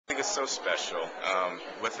I think it's so special.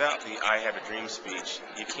 Without the I Have a Dream speech,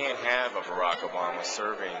 you can't have a Barack Obama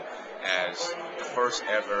serving as the first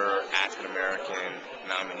ever African American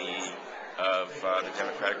nominee of the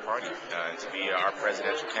Democratic Party to be our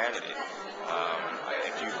presidential candidate.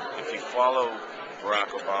 If you follow Barack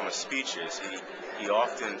Obama's speeches, he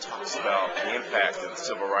often talks about the impact of the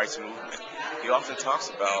civil rights movement. He often talks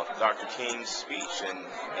about Dr. King's speech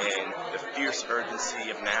and the fierce urgency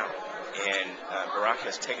of now. And Barack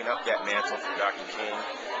has taken up that mantle from Dr. King.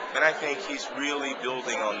 And I think he's really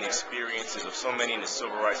building on the experiences of so many in the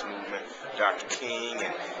civil rights movement, Dr. King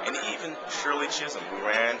and even Shirley Chisholm, who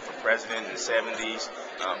ran for president in the 70s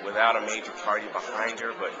without a major party behind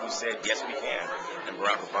her, but who said, yes, we can. And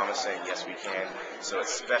Barack Obama saying, yes, we can. So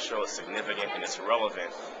it's special, it's significant, and it's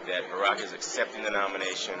relevant that Barack is accepting the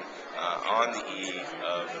nomination on the eve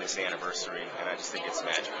of this anniversary, and I just think it's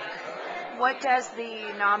magical. What does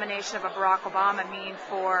the nomination of a Barack Obama mean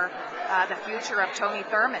for the future of Tony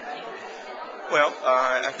Thurmond? Well,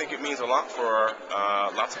 I think it means a lot for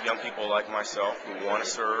lots of young people like myself who want to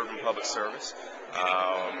serve in public service.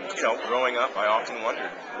 Growing up, I often wondered,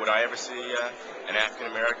 would I ever see an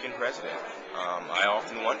African-American president? I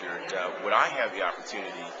often wondered, would I have the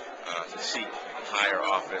opportunity to seek higher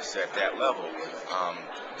office at that level?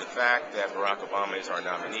 The fact that Barack Obama is our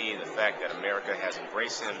nominee, the fact that America has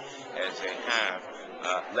embraced him as they have,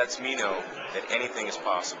 lets me know that anything is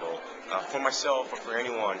possible for myself or for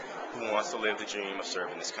anyone who wants to live the dream of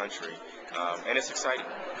serving this country. And it's exciting.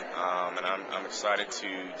 And I'm excited to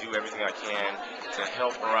do everything I can to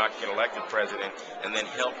help Barack get elected president and then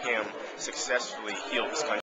help him successfully heal this country.